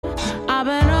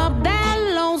driving up that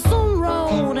lonesome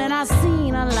road, and I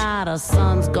seen a lot of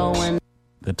suns going.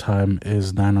 The time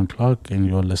is 9 o'clock and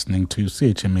you're listening to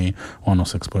CHMA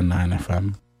 106.9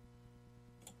 FM.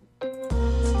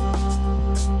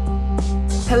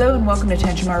 Hello and welcome to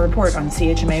Tantramar Report on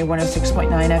CHMA 106.9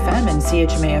 FM and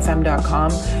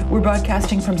CHMAFM.com. We're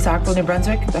broadcasting from Sackville, New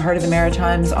Brunswick, the heart of the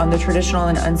Maritimes, on the traditional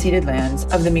and unceded lands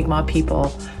of the Mi'kmaq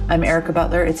people. I'm Erica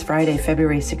Butler. It's Friday,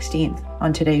 February 16th.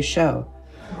 On today's show,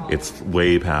 it's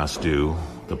way past due.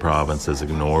 The province has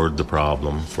ignored the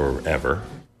problem forever.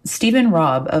 Stephen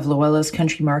Robb of Loella's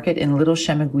Country Market in Little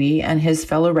Chemagui and his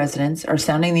fellow residents are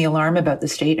sounding the alarm about the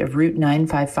state of Route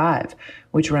 955,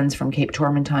 which runs from Cape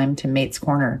Tormentine to Mates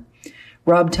Corner.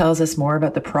 Robb tells us more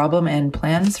about the problem and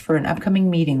plans for an upcoming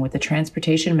meeting with the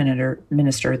Transportation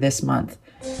Minister this month.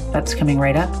 That's coming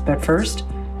right up, but first,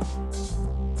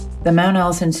 the Mount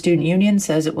Allison Student Union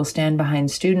says it will stand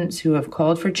behind students who have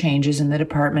called for changes in the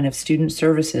Department of Student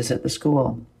Services at the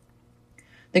school.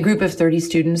 The group of 30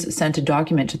 students sent a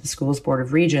document to the school's Board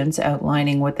of Regents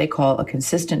outlining what they call a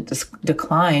consistent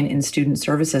decline in student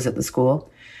services at the school.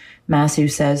 Massey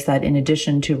says that in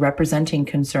addition to representing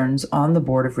concerns on the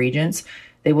Board of Regents,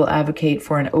 they will advocate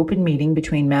for an open meeting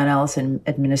between Mount Allison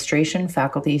administration,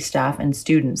 faculty, staff, and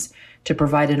students to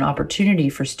provide an opportunity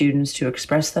for students to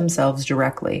express themselves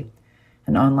directly.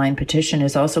 An online petition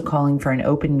is also calling for an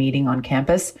open meeting on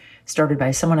campus, started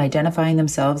by someone identifying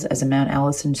themselves as a Mount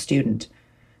Allison student.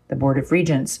 The Board of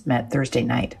Regents met Thursday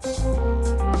night.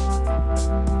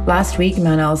 Last week,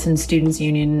 Mount Allison Students'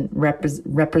 Union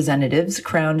representatives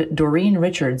crowned Doreen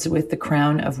Richards with the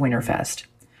Crown of Winterfest.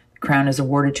 The crown is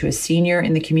awarded to a senior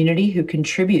in the community who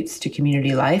contributes to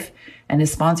community life and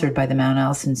is sponsored by the Mount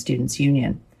Allison Students'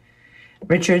 Union.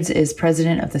 Richards is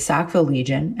president of the Sackville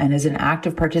Legion and is an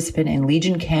active participant in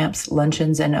Legion camps,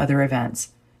 luncheons, and other events.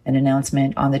 An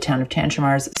announcement on the town of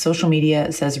Tantramar's social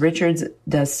media says Richards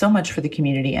does so much for the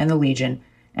community and the Legion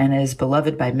and is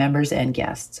beloved by members and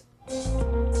guests.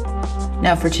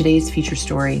 Now for today's feature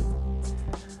story.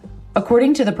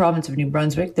 According to the province of New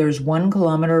Brunswick, there's 1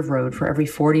 kilometer of road for every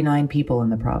 49 people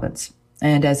in the province.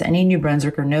 And as any New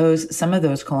Brunswicker knows, some of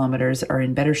those kilometers are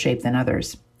in better shape than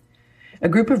others. A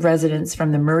group of residents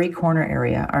from the Murray Corner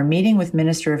area are meeting with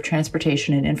Minister of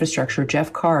Transportation and Infrastructure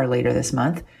Jeff Carr later this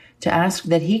month to ask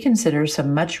that he consider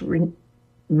some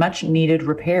much needed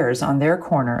repairs on their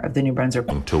corner of the New Brunswick.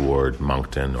 Toward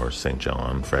Moncton or St.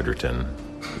 John, Fredericton,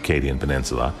 Acadian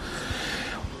Peninsula.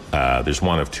 There's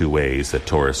one of two ways that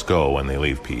tourists go when they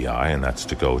leave PEI, and that's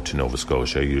to go to Nova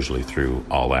Scotia, usually through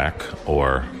Allac,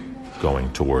 or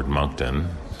going toward Moncton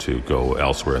to go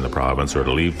elsewhere in the province or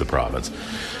to leave the province.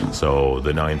 So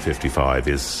the 955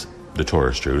 is the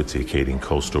tourist route. It's the Acadian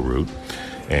coastal route.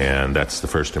 And that's the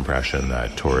first impression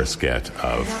that tourists get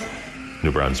of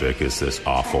New Brunswick is this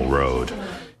awful road.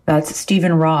 That's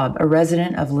Stephen Robb, a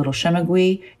resident of Little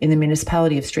Chemagui in the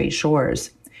municipality of Straight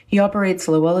Shores. He operates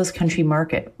Loella's Country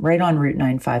Market right on Route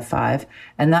 955,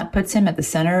 and that puts him at the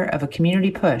center of a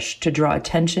community push to draw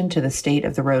attention to the state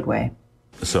of the roadway.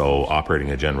 So operating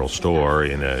a general store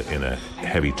in a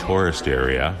heavy tourist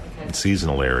area,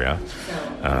 seasonal area,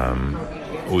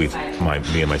 me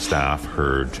and my staff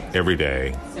heard every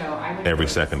day, every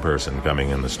second person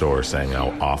coming in the store saying how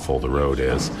awful the road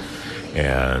is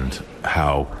and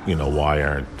how, why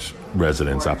aren't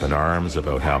residents up in arms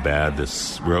about how bad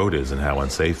this road is and how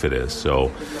unsafe it is.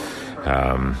 So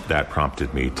that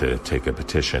prompted me to take a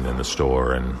petition in the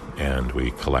store and we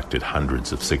collected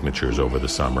hundreds of signatures over the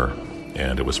summer,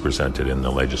 and it was presented in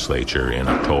the legislature in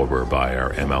October by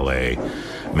our MLA,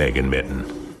 Megan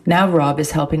Mitten. Now Rob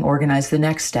is helping organize the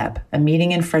next step, a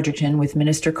meeting in Fredericton with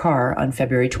Minister Carr on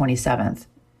February 27th.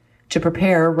 To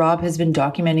prepare, Rob has been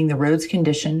documenting the road's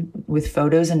condition with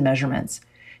photos and measurements.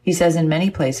 He says in many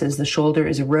places the shoulder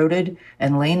is eroded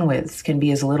and lane widths can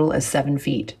be as little as 7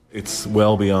 feet. It's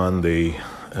well beyond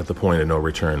at the point of no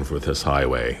return with this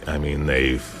highway. I mean,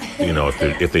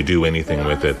 if they do anything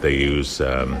with it, they use...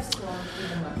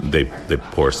 They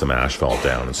pour some asphalt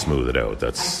down and smooth it out.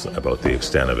 That's about the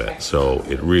extent of it. So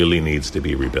it really needs to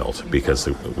be rebuilt because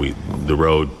the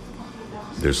road,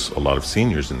 there's a lot of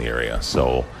seniors in the area,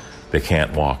 so they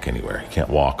can't walk anywhere. You can't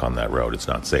walk on that road. It's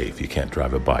not safe. You can't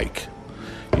drive a bike.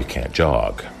 You can't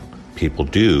jog. People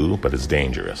do, but it's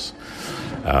dangerous.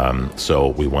 So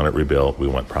we want it rebuilt. We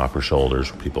want proper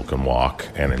shoulders where people can walk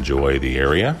and enjoy the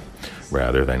area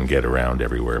rather than get around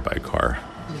everywhere by car.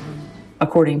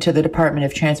 According to the Department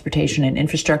of Transportation and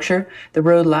Infrastructure, the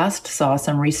road last saw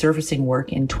some resurfacing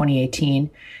work in 2018,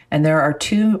 and there are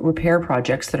 2 repair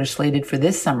projects that are slated for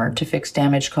this summer to fix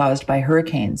damage caused by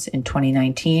hurricanes in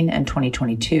 2019 and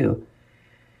 2022.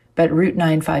 But Route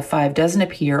 955 doesn't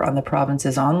appear on the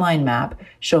province's online map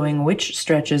showing which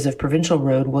stretches of provincial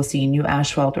road will see new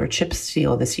asphalt or chip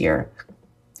seal this year.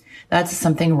 That's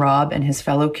something Rob and his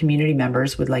fellow community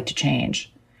members would like to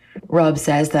change. Rob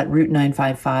says that Route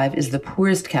 955 is the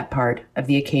poorest kept part of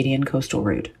the Acadian coastal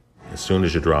route. As soon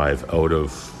as you drive out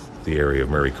of the area of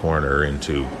Murray Corner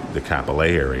into the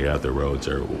Capellet area, the roads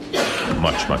are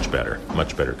much better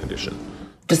condition.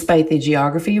 Despite the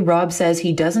geography, Rob says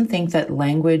he doesn't think that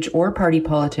language or party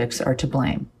politics are to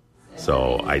blame.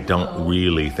 So I don't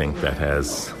really think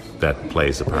that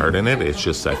plays a part in it. It's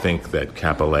just I think that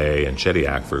Capellet and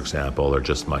Shediac, for example, are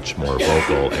just much more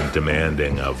vocal and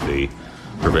demanding of the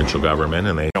provincial government.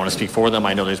 And I want to speak for them.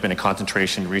 I know there's been a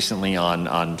concentration recently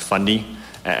on funding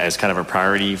as kind of a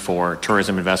priority for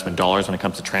tourism investment dollars when it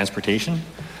comes to transportation.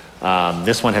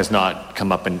 This one has not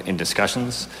come up in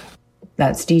discussions.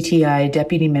 That's DTI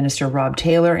Deputy Minister Rob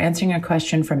Taylor answering a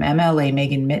question from MLA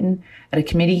Megan Mitten at a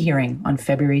committee hearing on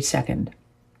February 2nd.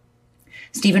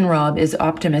 Stephen Robb is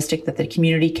optimistic that the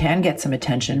community can get some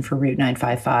attention for Route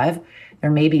 955.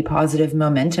 There may be positive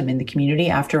momentum in the community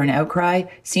after an outcry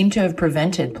seemed to have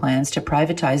prevented plans to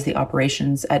privatize the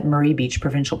operations at Murray Beach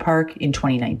Provincial Park in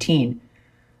 2019.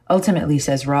 Ultimately,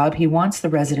 says Rob, he wants the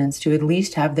residents to at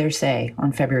least have their say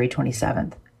on February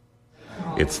 27th.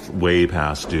 It's way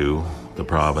past due. The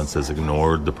province has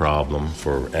ignored the problem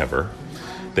forever.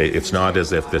 It's not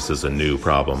as if this is a new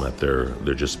problem that they're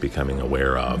just becoming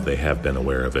aware of. They have been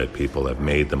aware of it. People have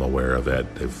made them aware of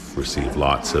it. They've received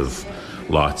lots of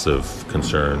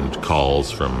concerned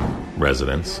calls from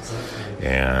residents,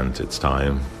 and it's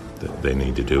time that they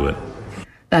need to do it.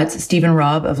 That's Stephen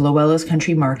Robb of Lowella's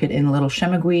Country Market in Little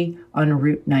Chemagui on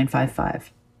Route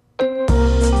 955.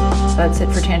 That's it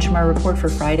for Tantramar Report for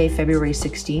Friday, February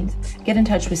 16th. Get in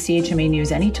touch with CHMA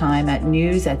News anytime at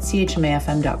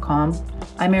news@chmafm.com.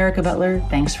 I'm Erica Butler.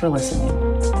 Thanks for listening.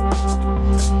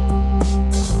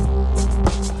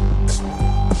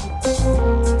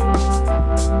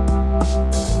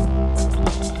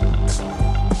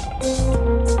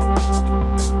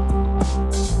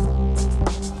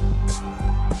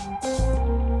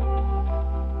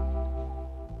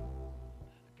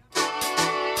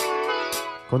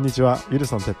こんにちは、ウィル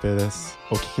ソン哲平です。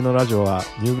お聞きのラジオは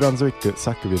ニューブランズウィック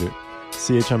サックビル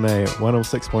CHMA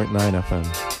 106.9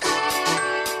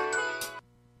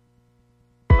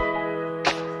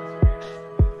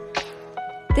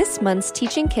 FM。This month's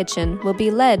Teaching Kitchen will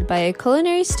be led by a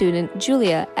culinary student,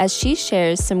 Julia, as she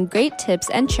shares some great tips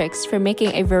and tricks for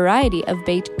making a variety of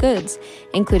baked goods,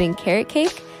 including carrot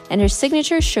cake and her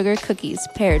signature sugar cookies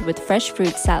paired with fresh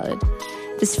fruit salad.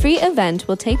 This free event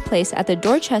will take place at the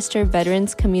Dorchester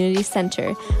Veterans Community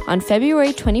Center on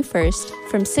February 21st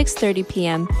from 6:30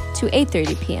 p.m. to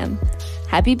 8:30 p.m.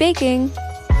 Happy baking!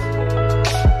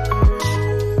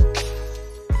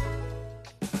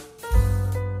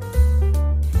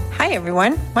 Hi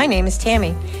everyone, my name is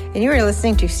Tammy, and you are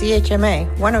listening to CHMA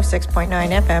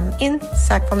 106.9 FM in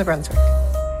Sackville, New Brunswick.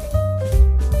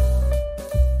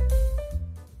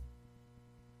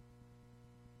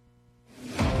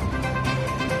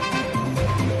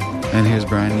 And here's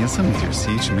Brian Nielsen with your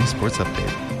CHMA Sports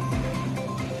Update.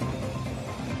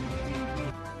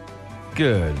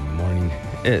 Good morning.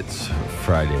 It's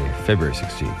Friday, February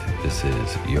 16th. This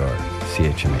is your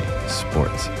CHMA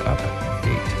Sports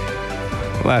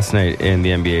Update. Last night in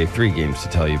the NBA, 3 games to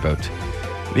tell you about.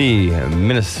 The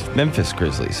Memphis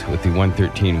Grizzlies with the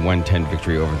 113-110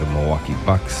 victory over the Milwaukee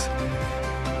Bucks.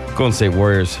 Golden State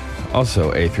Warriors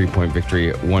also a 3-point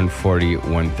victory,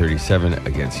 140-137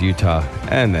 against Utah.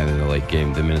 And then in the late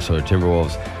game, the Minnesota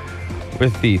Timberwolves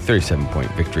with the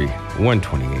 37-point victory,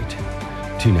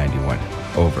 128-91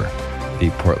 over the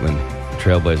Portland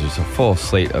Trailblazers. A full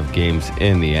slate of games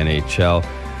in the NHL.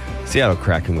 Seattle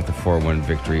Kraken with a 4-1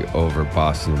 victory over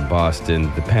Boston in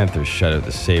Boston. The Panthers shut out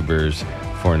the Sabres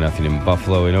 4-0 in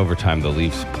Buffalo. In overtime, the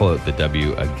Leafs pull out the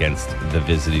W against the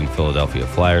visiting Philadelphia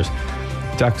Flyers.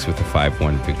 Ducks with a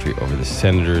 5-1 victory over the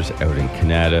Senators out in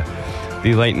Canada.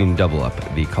 The Lightning double up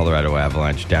the Colorado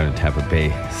Avalanche down in Tampa Bay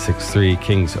 6-3.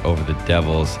 Kings over the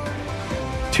Devils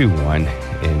 2-1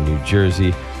 in New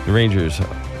Jersey. The Rangers, a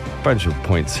bunch of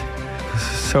points,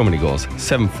 so many goals.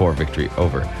 7-4 victory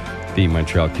over the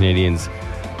Montreal Canadiens.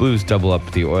 Blues double up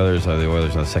the Oilers. The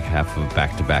Oilers on the second half of a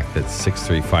back-to-back. That's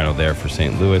 6-3 final there for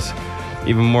St. Louis.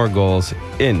 Even more goals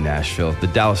in Nashville. The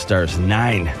Dallas Stars a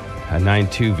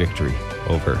 9-2 victory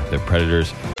over the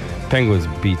Predators. Penguins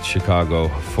beat Chicago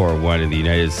 4-1 in the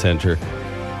United Center.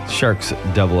 Sharks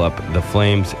double up the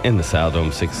Flames in the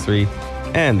Saddledome 6-3.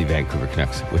 And the Vancouver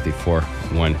Canucks with a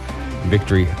 4-1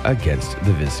 victory against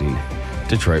the visiting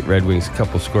Detroit Red Wings. A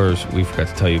couple scores we forgot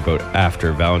to tell you about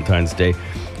after Valentine's Day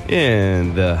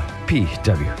in the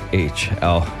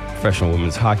PWHL Professional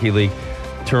Women's Hockey League.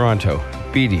 Toronto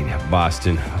beating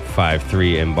Boston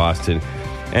 5-3 in Boston,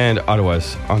 and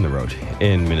Ottawa's on the road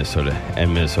in Minnesota,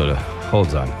 and Minnesota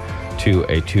holds on to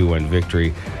a 2-1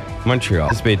 victory. Montreal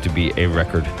is made to be a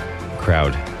record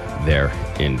crowd there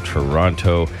in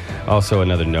Toronto. Also,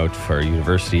 another note for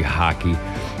university hockey,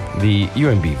 the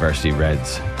UNB Varsity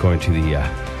Reds going to the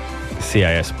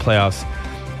CIS playoffs,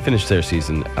 finished their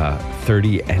season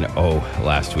 30-0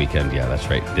 last weekend. Yeah, that's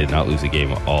right. Did not lose a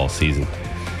game all season.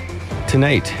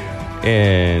 Tonight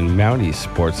in Mountie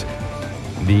sports,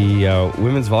 the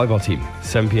women's volleyball team,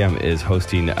 7 p.m., is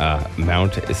hosting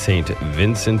Mount St.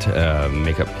 Vincent,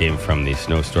 makeup game from the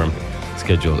snowstorm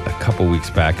scheduled a couple weeks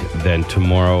back. Then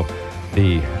tomorrow,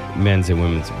 the men's and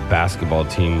women's basketball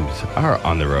teams are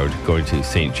on the road going to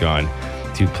St. John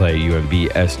to play UNB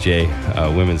SJ.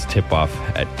 Women's tip-off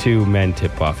at 2, men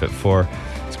tip-off at 4.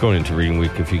 It's going into reading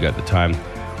week. If you got the time,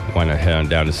 why not head on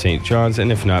down to St. John's?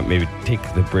 And if not, maybe take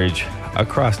the bridge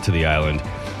across to the island,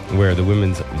 where the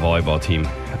women's volleyball team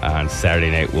on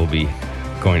Saturday night will be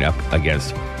going up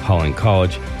against Holland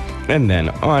College. And then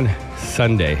on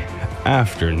Sunday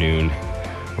afternoon,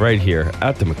 right here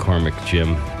at the McCormick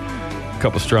Gym, a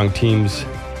couple strong teams.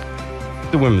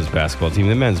 The women's basketball team,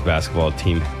 the men's basketball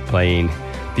team playing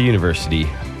the University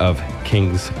of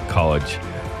King's College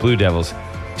Blue Devils.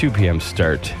 2 p.m.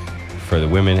 start for the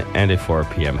women and a 4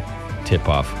 p.m.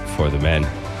 tip-off for the men.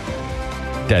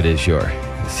 That is your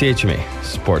CHMA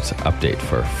Sports Update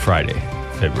for Friday,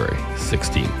 February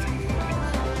 16th.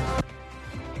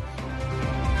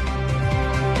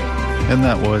 And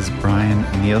that was Brian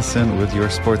Nielsen with your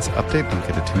sports update. Don't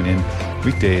forget to tune in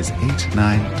weekdays 8,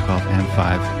 9, 12, and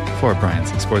 5 for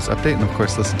Brian's sports update. And of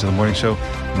course, listen to the morning show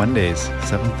Mondays,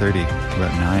 7:30 to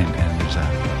about 9. And there's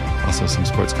also some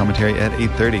sports commentary at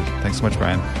 8:30. Thanks so much,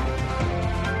 Brian.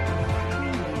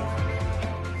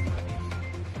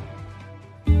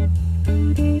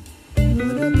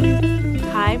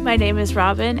 Hi, my name is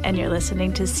Robin, and you're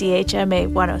listening to CHMA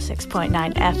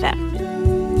 106.9 FM.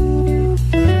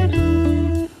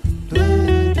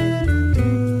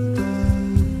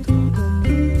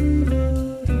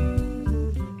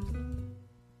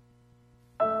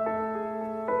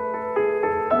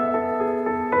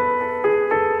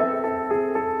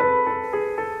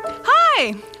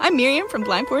 I'm Miriam from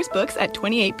Blind Forest Books at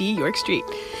 28B York Street.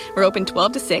 We're open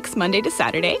 12 to 6, Monday to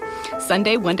Saturday,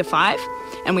 Sunday 1 to 5,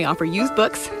 and we offer used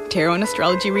books, tarot and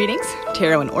astrology readings,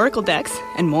 tarot and oracle decks,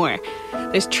 and more.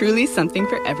 There's truly something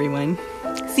for everyone.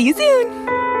 See you soon!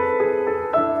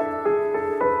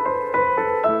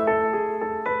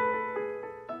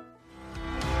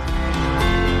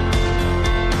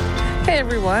 Hey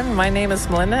everyone, my name is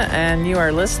Melinda and you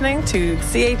are listening to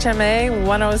CHMA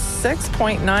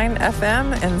 106.9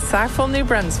 FM in Sackville, New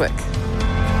Brunswick.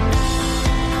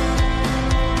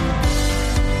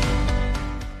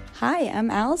 Hi, I'm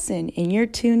Allison and you're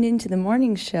tuned into the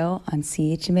morning show on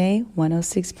CHMA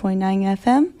 106.9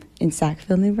 FM in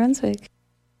Sackville, New Brunswick.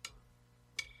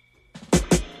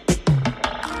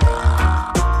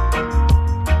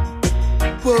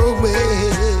 Whoa,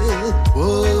 well,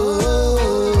 whoa.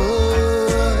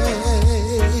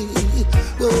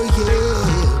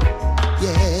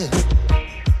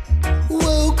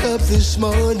 This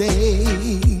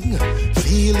morning,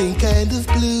 feeling kind of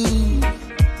blue,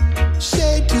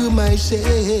 said to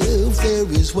myself, there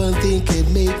is one thing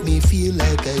can make me feel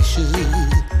like I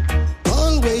should.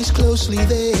 Always closely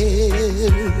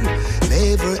there,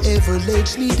 never ever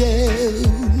lets me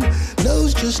down,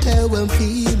 knows just how I'm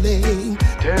feeling,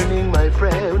 turning my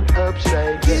frown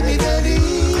upside down. Give me that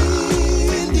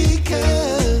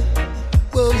indica,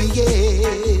 oh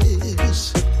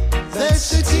yes, that's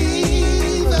sativa.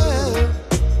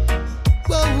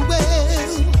 Oh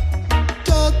well,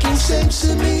 talking sense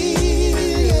to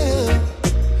me, yeah,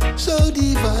 so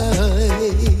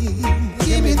divine.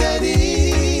 Give me that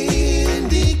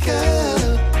indica.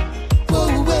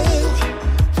 Oh well,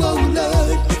 oh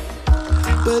Lord,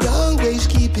 but always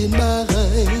keep in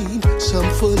mind,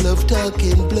 some full of talk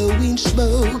and blowing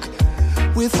smoke.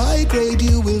 With high grade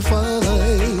you will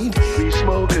find, we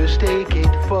smokers take it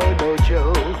for no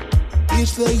joke.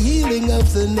 It's the healing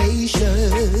of the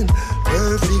nation,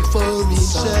 perfect for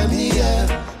insomnia,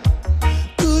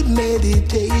 good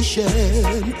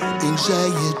meditation,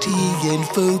 anxiety and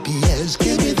phobias.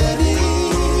 Give me that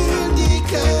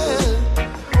indica,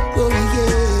 oh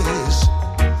yes,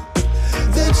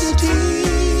 that's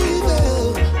sativa.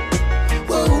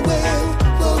 Oh well,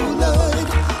 oh Lord,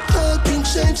 talking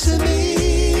sense to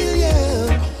me,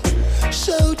 yeah,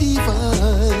 so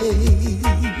divine.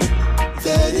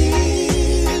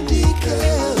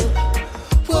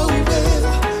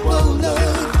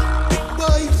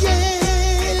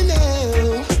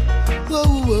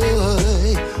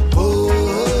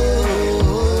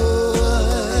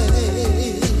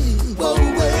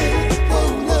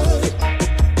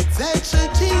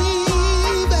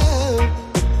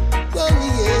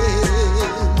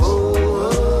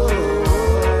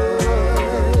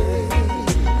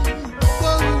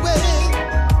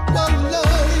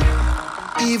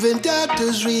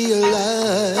 voters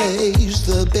realize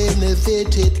the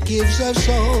benefit it gives us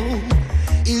all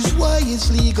is why it's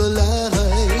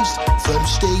legalized from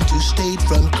state to state,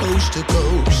 from coast to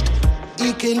coast.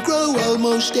 It can grow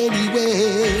almost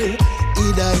anywhere,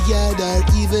 in a yard or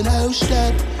even house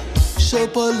top. So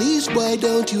police, why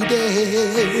don't you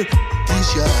dare?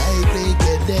 This your high grade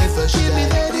can never stop. Give me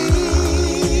that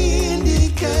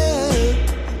indica.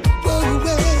 Whoa,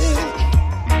 well,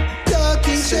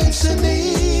 talking sense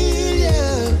familiar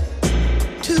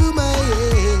to my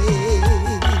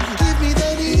head. Give me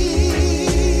that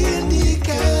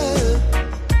indica.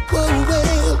 Whoa,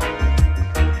 well,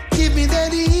 give me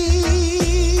that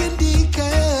indica.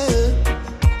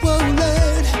 Whoa,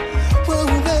 Lord, whoa,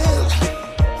 well,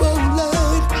 whoa,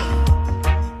 Lord,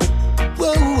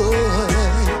 whoa,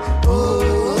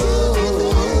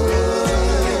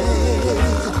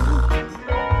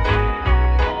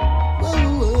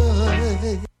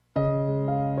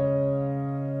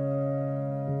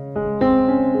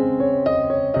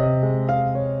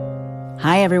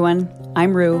 Hi, everyone.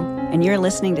 I'm Rue, and you're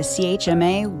listening to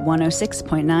CHMA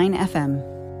 106.9 FM.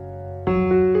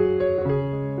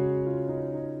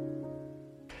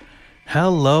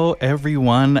 Hello,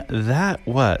 everyone. That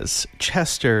was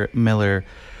Chester Miller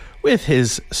with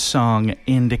his song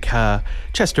Indica.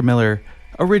 Chester Miller,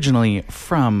 originally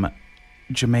from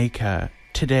Jamaica,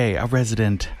 today a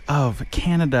resident of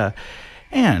Canada,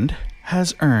 and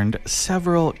has earned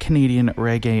several Canadian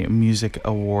reggae music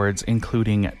awards,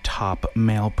 including Top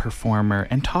Male Performer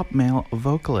and Top Male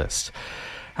Vocalist.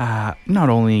 Not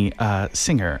only a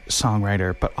singer,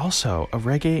 songwriter, but also a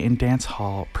reggae and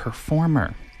dancehall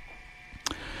performer.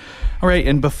 All right,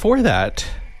 and before that,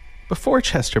 before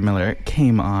Chester Miller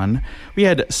came on, we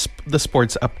had the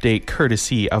sports update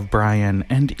courtesy of Brian,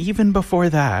 and even before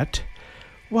that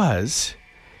was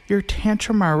your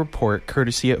Tantramar report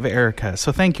courtesy of Erica.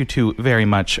 So thank you two very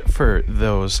much for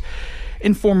those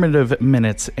informative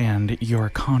minutes and your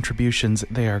contributions.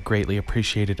 They are greatly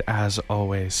appreciated as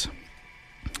always.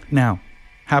 Now,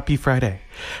 happy Friday.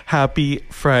 Happy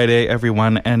Friday,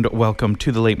 everyone, and welcome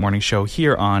to the Late Morning Show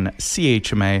here on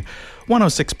CHMA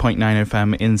 106.9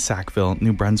 FM in Sackville,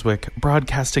 New Brunswick,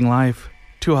 broadcasting live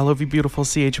to all of you beautiful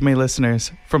CHMA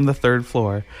listeners from the third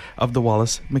floor of the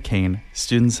Wallace McCain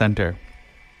Student Center.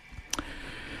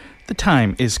 The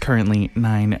time is currently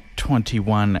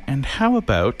 9:21, and how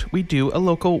about we do a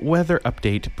local weather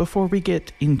update before we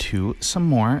get into some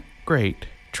more great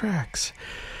tracks.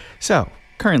 So,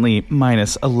 currently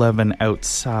minus 11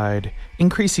 outside,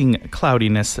 increasing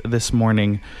cloudiness this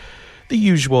morning, the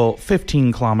usual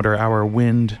 15-kilometer-hour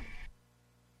wind,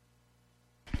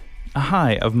 a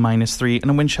high of minus 3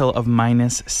 and a wind chill of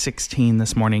minus 16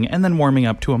 this morning, and then warming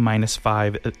up to a minus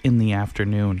 5 in the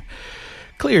afternoon.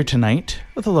 Clear tonight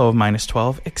with a low of minus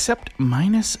 12, except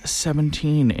minus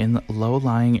 17 in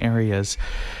low-lying areas,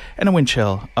 and a wind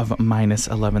chill of minus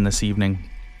 11 this evening.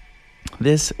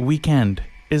 This weekend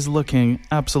is looking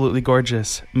absolutely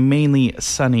gorgeous, mainly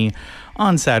sunny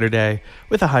on Saturday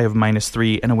with a high of minus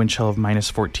 3 and a wind chill of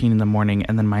minus 14 in the morning,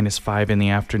 and then minus 5 in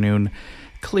the afternoon.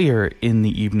 Clear in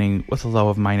the evening with a low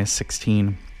of minus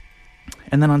 16.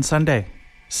 And then on Sunday,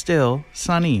 still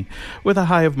sunny with a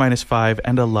high of minus 5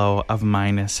 and a low of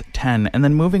minus 10. And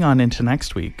then moving on into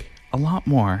next week, a lot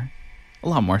more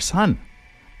sun.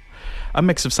 A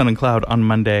mix of sun and cloud on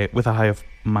Monday with a high of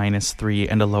minus 3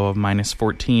 and a low of minus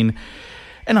 14.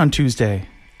 And on Tuesday,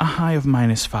 a high of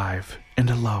minus 5 and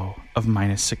a low of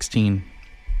minus 16.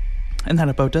 And that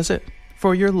about does it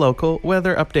for your local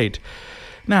weather update.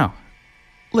 Now,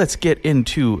 let's get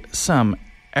into some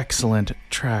excellent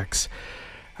tracks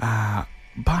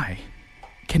by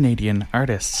Canadian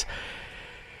artists.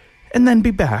 And then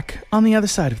be back on the other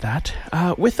side of that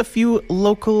with a few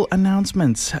local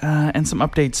announcements and some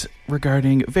updates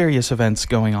regarding various events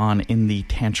going on in the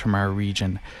Tantramar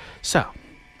region. So,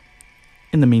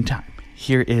 in the meantime,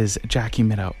 here is Jackie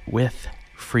Middow with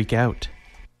Freak Out.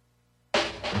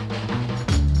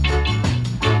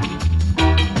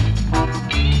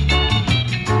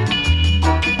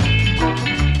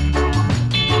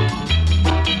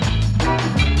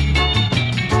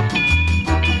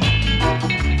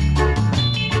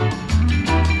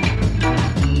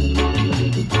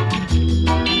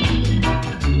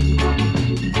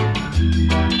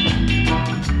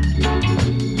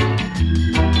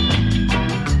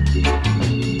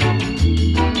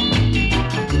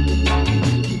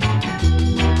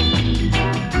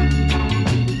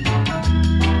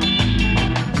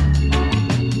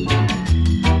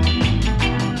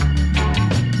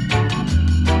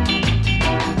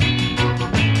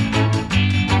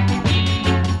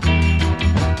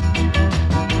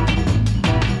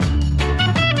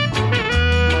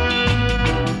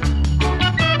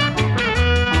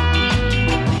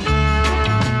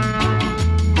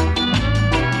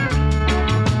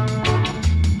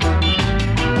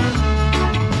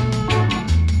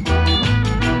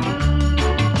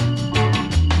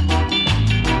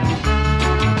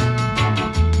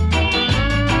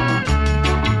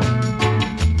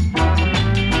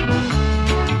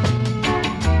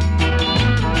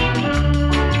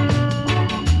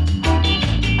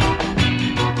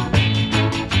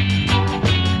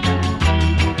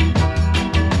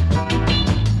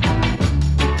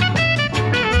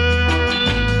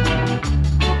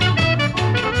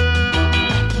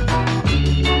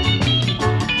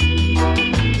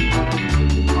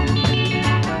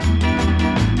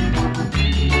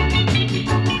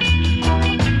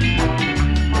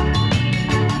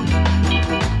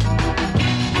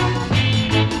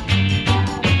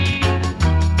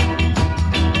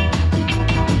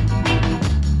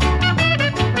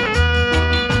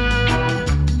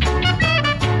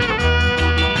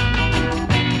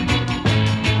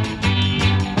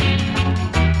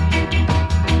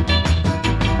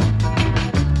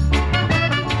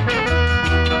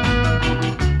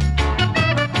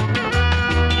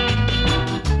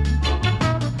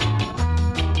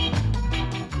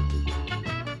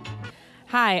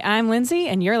 Hi, I'm Lindsay,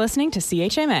 and you're listening to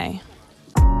CHMA.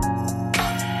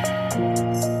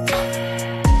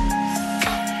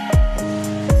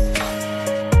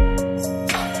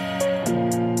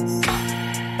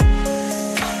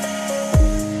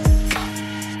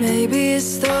 Maybe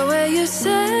it's the way you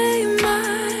say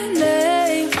my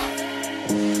name.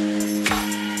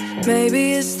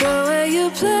 Maybe it's the way you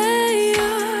play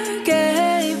your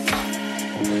game.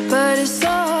 But it's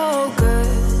so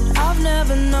good. I've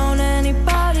never known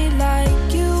anybody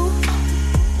like you.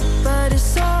 But it's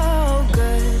so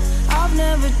good. I've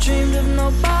never dreamed of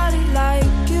nobody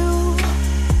like you.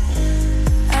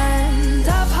 And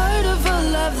I've heard of a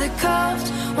love that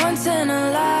comes once in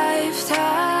a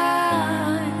lifetime.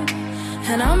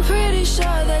 And I'm pretty sure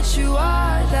that you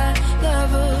are that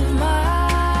love of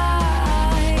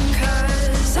mine.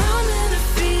 'Cause I'm in a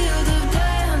field of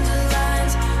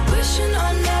dandelions, wishing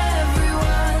on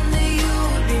everyone that you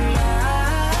would be mine,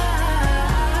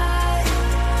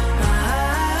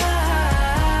 mine.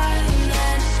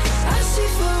 And I see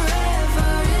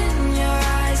forever in your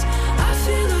eyes. I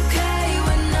feel okay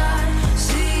when I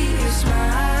see you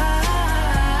smile,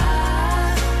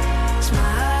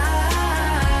 smile.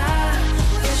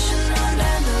 Wishing on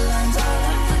dandelions all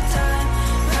of the time,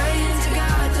 praying to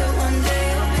God that one day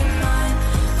you'll be mine.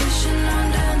 Wishing on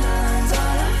dandelions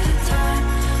all of the time,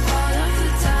 all of the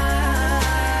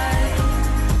time.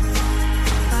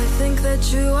 I think that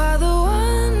you are the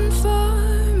one for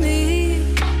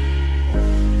me,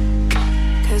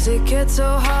 'cause it gets so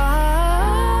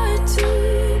hard to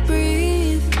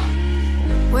breathe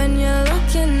when you're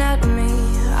looking at me.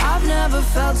 I've never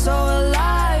felt so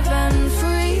alive and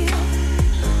free.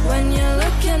 When you're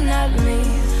looking at me,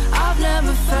 I've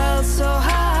never felt so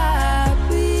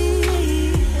happy.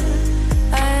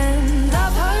 And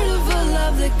I've heard of a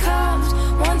love that comes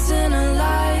once in a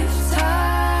lifetime.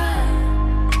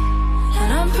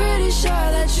 And I'm pretty sure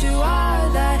that you are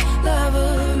that love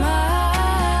of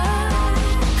mine.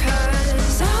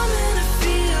 'Cause I'm in a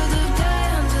field of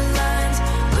dandelions,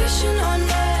 wishing on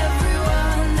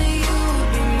everyone that you would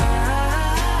be mine,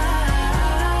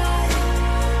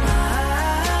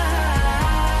 mine.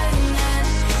 And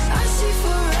I see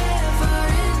forever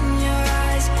in your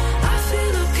eyes. I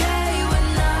feel okay when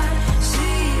I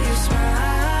see you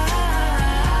smile,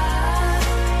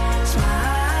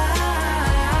 smile.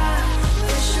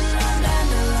 Wishing on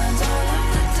dandelions all of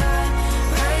the time,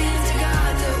 praying to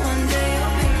God that one day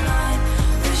you'll be mine.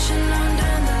 Wishing on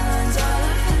dandelions all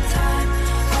of the time,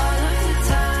 all of the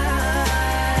time.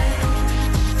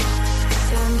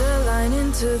 Dandelion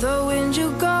into the wind you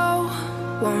go.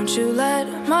 Won't you let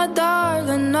my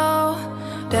darling know?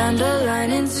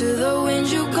 Dandelion into the wind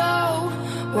you go.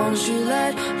 Won't you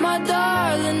let my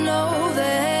darling know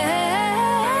that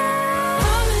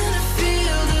I'm in a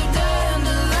field of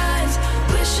dandelions,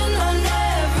 wishing on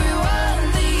everyone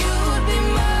that you would be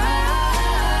mine.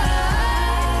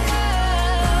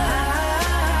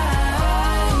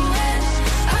 And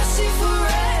I see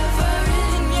forever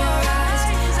in your eyes.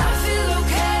 I feel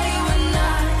okay when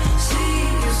I see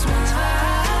you smile,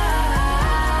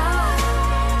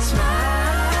 smile.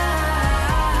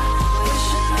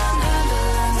 Wishing on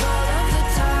dandelions all of the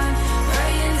time,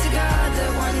 praying to God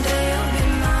that one day you'll be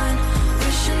mine.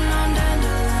 Wishing on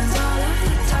dandelions all of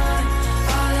the time,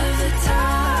 all of the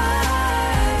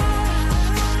time.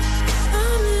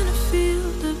 I'm in a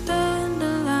field of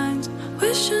dandelions,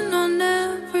 wishing on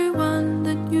everyone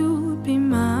that you would be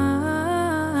mine,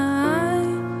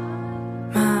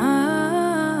 mine.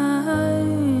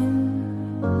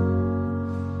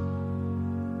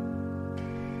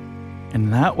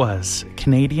 And that was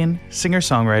Canadian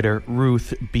singer-songwriter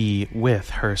Ruth B. with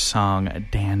her song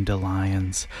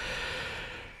Dandelions.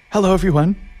 Hello,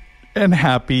 everyone, and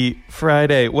happy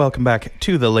Friday. Welcome back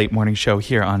to the Late Morning Show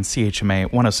here on CHMA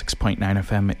 106.9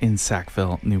 FM in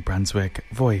Sackville, New Brunswick,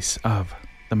 voice of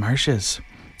the Marshes.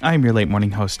 I'm your late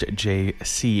morning host,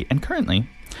 JC, and currently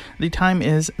the time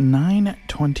is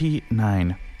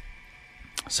 9:29.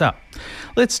 So,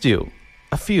 let's do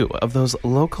a few of those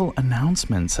local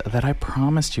announcements that I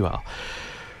promised you all.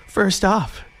 First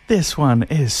off, this one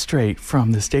is straight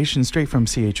from the station, straight from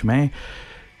CHMA.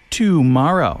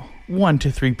 Tomorrow, 1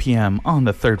 to 3 p.m. on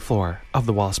the third floor of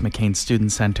the Wallace McCain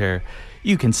Student Center,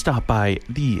 you can stop by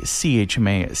the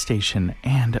CHMA station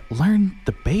and learn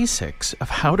the basics of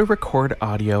how to record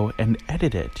audio and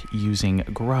edit it using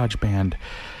GarageBand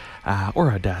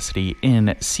or Audacity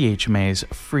in CHMA's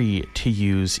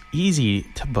free-to-use,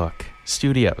 easy-to-book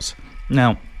studios.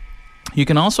 Now, you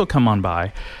can also come on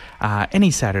by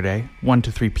any Saturday, 1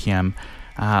 to 3 p.m.,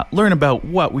 learn about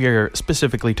what we are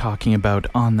specifically talking about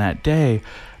on that day,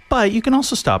 But you can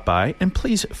also stop by, and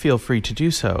please feel free to do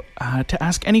so, to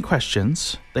ask any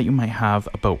questions that you might have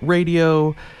about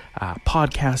radio,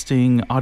 podcasting,